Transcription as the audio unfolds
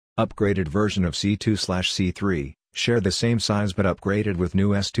Upgraded version of C2/C3, share the same size but upgraded with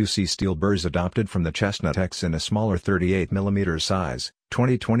new S2C steel burrs adopted from the Chestnut X in a smaller 38mm size.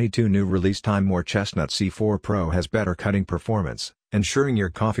 2022 new release TIMEMORE Chestnut C4 Pro has better cutting performance, ensuring your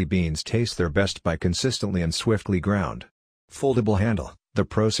coffee beans taste their best by consistently and swiftly ground. Foldable handle. The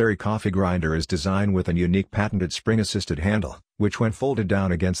ProSeri coffee grinder is designed with a unique patented spring-assisted handle, which when folded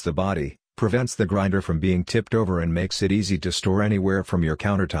down against the body, prevents the grinder from being tipped over and makes it easy to store anywhere from your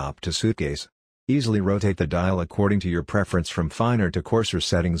countertop to suitcase. Easily rotate the dial according to your preference from finer to coarser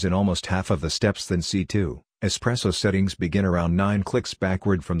settings in almost half of the steps than C2. Espresso settings begin around 9 clicks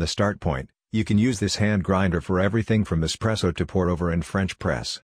backward from the start point. You can use this hand grinder for everything from espresso to pour over and French press.